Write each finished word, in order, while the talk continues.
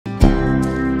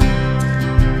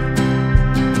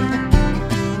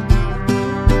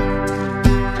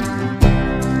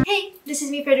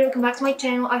welcome back to my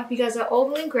channel. I hope you guys are all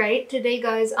doing great. Today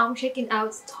guys, I'm checking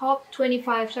out top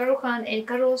 25 SHAHRUKH and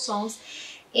Kajol songs.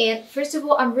 And first of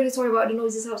all, I'm really sorry about the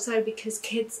noises outside because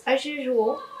kids, as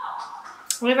usual,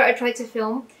 whenever I try to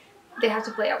film, they have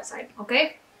to play outside,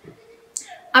 okay?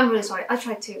 I'm really sorry. I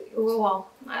tried to. Well,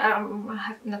 I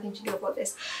have nothing to do about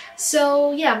this.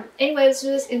 So yeah, anyway, let's do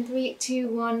this in 3, 2,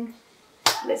 1.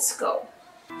 Let's go.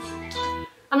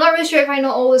 I'm not really sure if I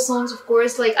know all the songs, of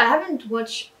course. Like, I haven't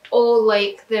watched all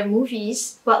like their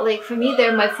movies, but like for me,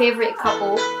 they're my favorite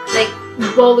couple. Like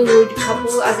Bollywood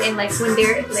couple, as in like when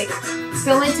they're like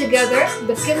filming together,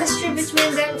 the chemistry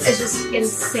between them is just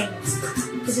insane.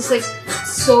 It's just like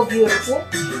so beautiful,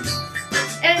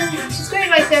 and it's very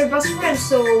like they're best friends,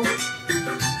 so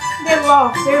they're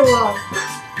love.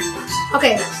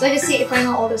 Okay, so let's just see if I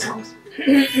know all the songs.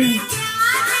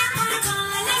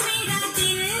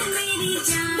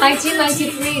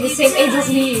 1993, the same age as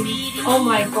me. Oh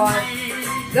my god,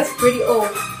 that's pretty old.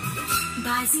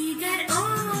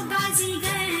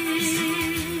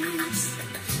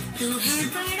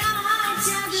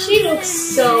 She looks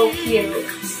so cute.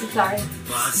 I'm sorry.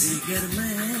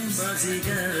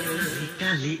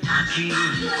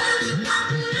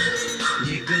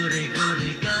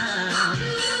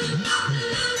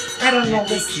 I don't know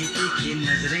this.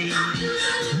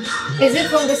 Is it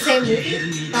from the same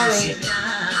movie? Oh wait.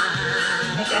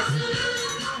 I guess.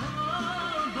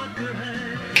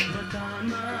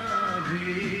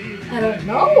 I don't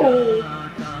know.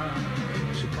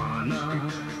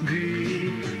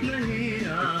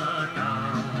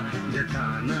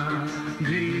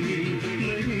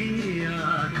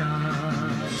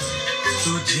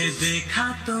 तुझे देखा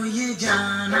तो ये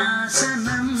जाना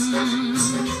सनम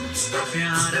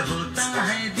प्यार होता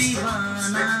है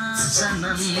दीवाना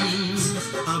सनम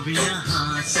अब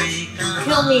यहाँ से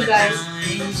Kill me, guys.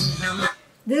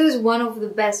 This is one of the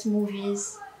best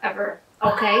movies ever.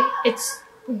 Okay, it's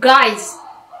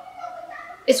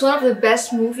one of the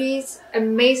best movies.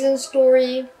 Amazing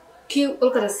story, cute.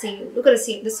 Look at the scene. Look at the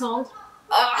scene. The song.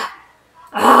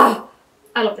 I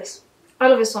love this. I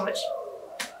love it so much.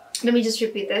 Let me just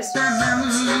repeat this.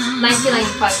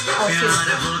 1995.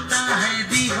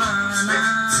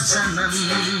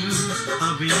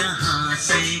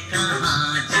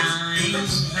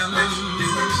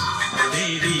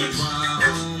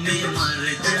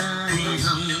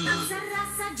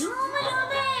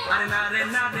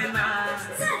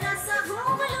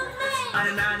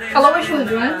 Oh, I love when she was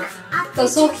drunk.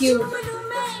 That's so cute.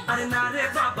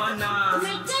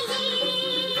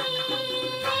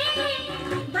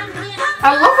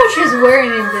 I love what she's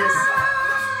wearing in this.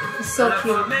 It's so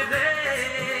cute.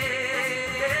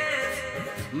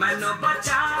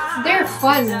 They're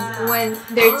fun when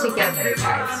they're together,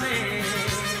 guys.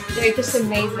 They're just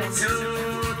amazing.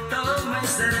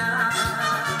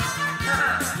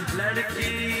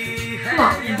 Come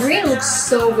on, green looks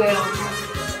so good on her.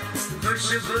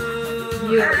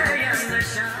 Beautiful.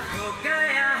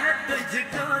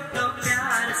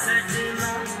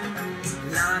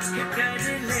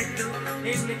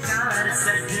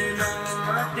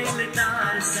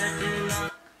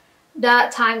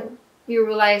 That time you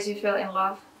realize you fell in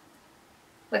love.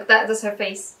 Like that's her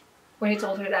face when he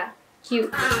told her that.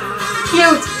 Cute.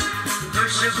 Cute!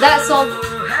 That song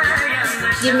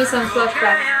give me some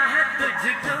flashback.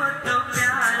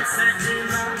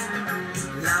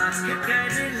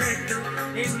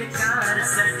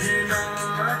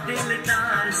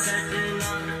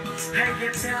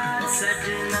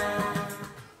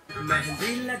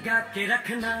 Mehndi लगा के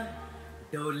रखना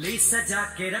डोली सजा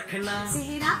के रखना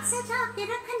चेहरा सजा के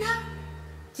रखना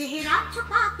चेहरा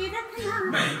छुपा के रखना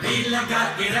मेहंदी लगा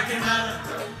के रखना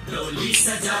डोली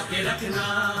सजा के रखना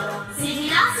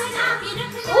चेहरा सजा के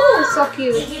रखना Oh, so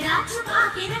cute. चेहरा छुपा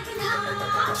के रखना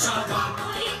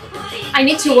I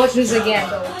need to watch this again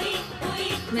though.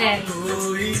 Man.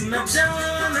 कोई न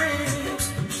जाने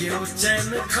क्यों चैन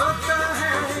खोता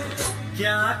है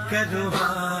क्या करूँ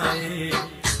हाय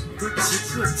कुछ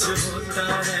कुछ होता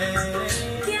है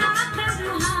क्या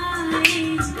करूँ हाय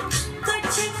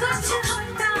कुछ कुछ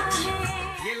होता है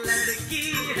ये लड़की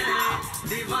है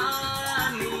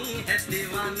दीवानी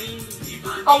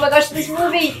Oh my gosh, this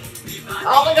movie!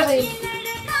 Oh my gosh!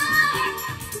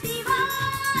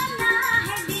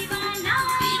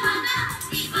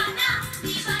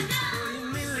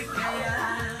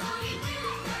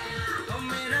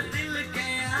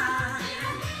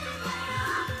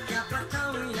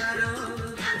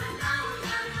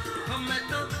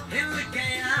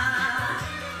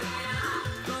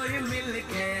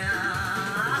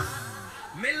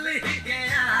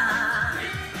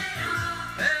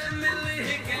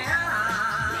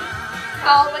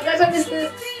 Oh my gosh, I missed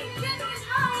this.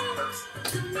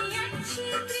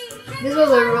 This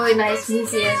was a really nice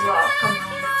movie as well. Come on.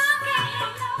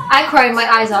 I cried my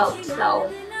eyes out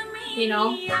though. You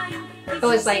know? It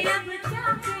was like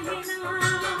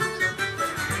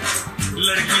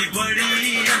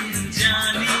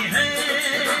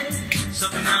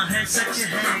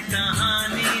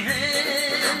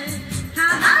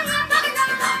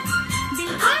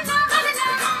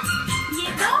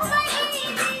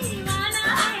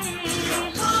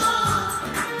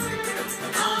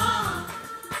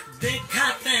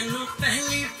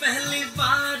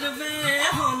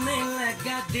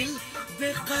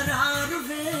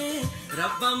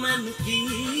रब्बा मन की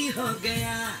हो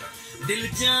गया दिल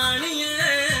जानिए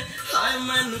हाय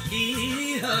मन की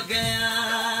हो गया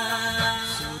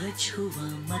सूरज हुआ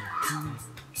मत्थम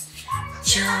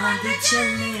चांद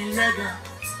चलने लगा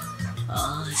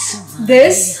आसमान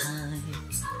this.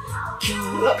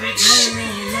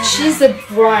 She's the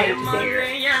bride there.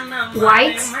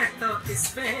 White. मैं तो इस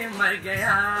पे मर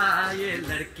गया ये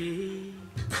लड़की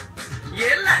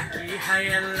है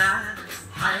अल्लाह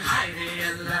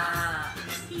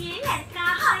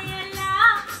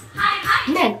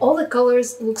Man, all the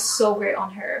colors look so great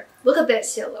on her. Look at that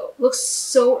yellow. Looks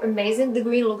so amazing. The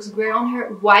green looks great on her.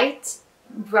 White,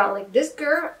 brown. Like this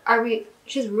girl,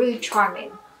 she's really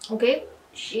charming. Okay?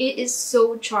 She is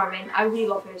so charming. I really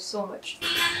love her so much.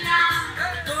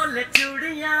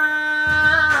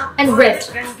 And red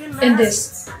in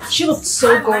this. She looks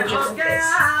so gorgeous in this.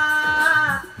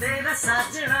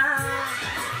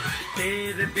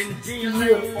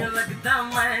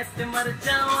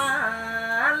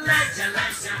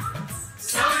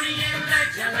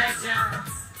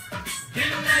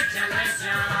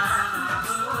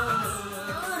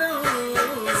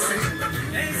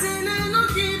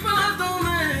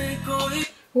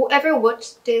 Whoever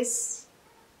watched this,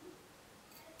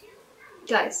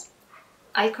 guys,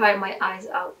 I cried my eyes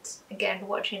out again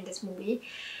watching this movie.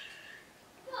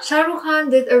 Shahrukh Khan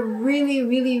did a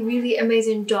really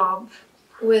amazing job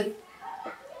with,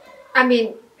 I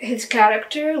mean, his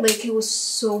character. Like, it was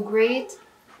so great.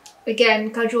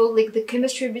 Again, Kajol, like the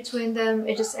chemistry between them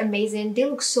is just amazing. They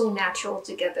look so natural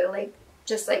together, like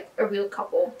just like a real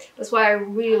couple. That's why I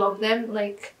really love them.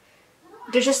 Like,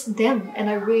 they're just them, and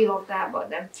I really love that about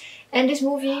them. And this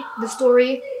movie, the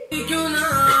story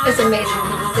is amazing.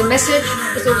 The message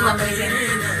is also amazing.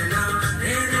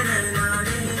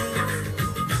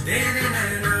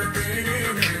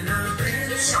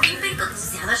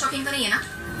 Shocking तो नहीं है ना?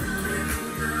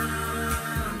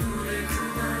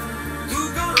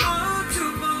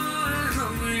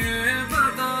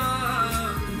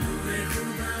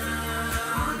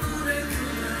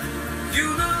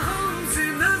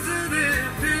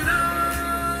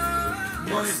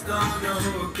 मस्ताना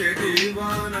हो के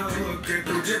दीवाना हो के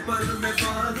तुझे पल में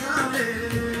पाना है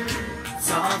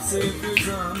सांसें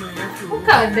फिजा में तू Look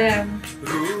at them.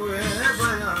 रूए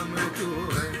बयां में तू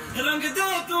है रंग दे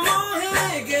तू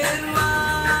मोहे गेरुआ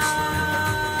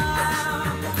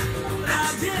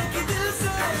राधे की दिल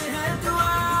से है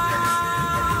दुआ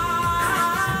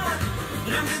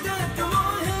रंग दे तू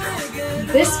मोहे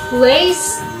गेरुआ This place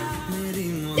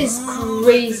is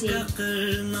crazy.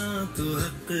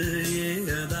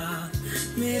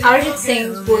 Arjit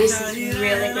Singh's voice is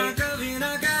really good.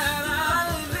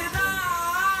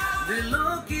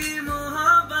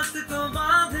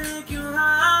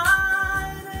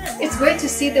 It's great to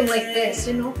see them like this,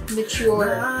 you know,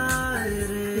 mature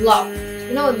love.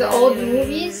 You know, the old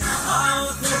movies.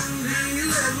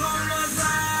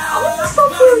 Oh, that's so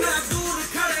cute.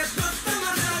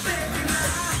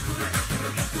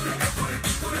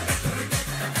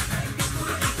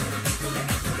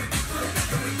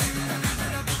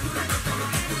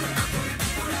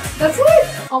 That's it!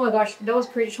 Oh my gosh, that was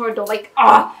pretty short though. Like,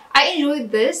 I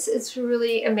enjoyed this. It's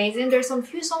really amazing. There's some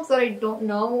few songs that I don't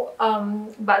know,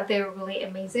 but they're really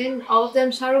amazing. All of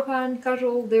them, Shahrukh Khan,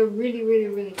 Kajol, they're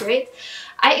really great.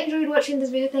 I enjoyed watching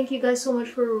this video. Thank you guys so much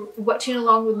for watching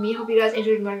along with me. Hope you guys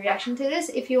enjoyed my reaction to this.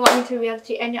 If you want me to react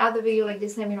to any other video like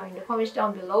this, let me know in the comments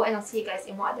down below, and I'll see you guys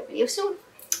in more other videos soon.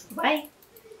 Bye!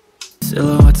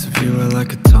 Silhouettes of you are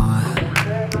like a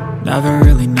taunt. Never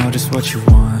really know just what you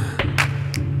want.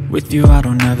 With you I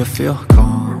don't ever feel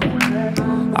calm.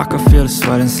 I can feel the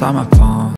sweat inside my palm.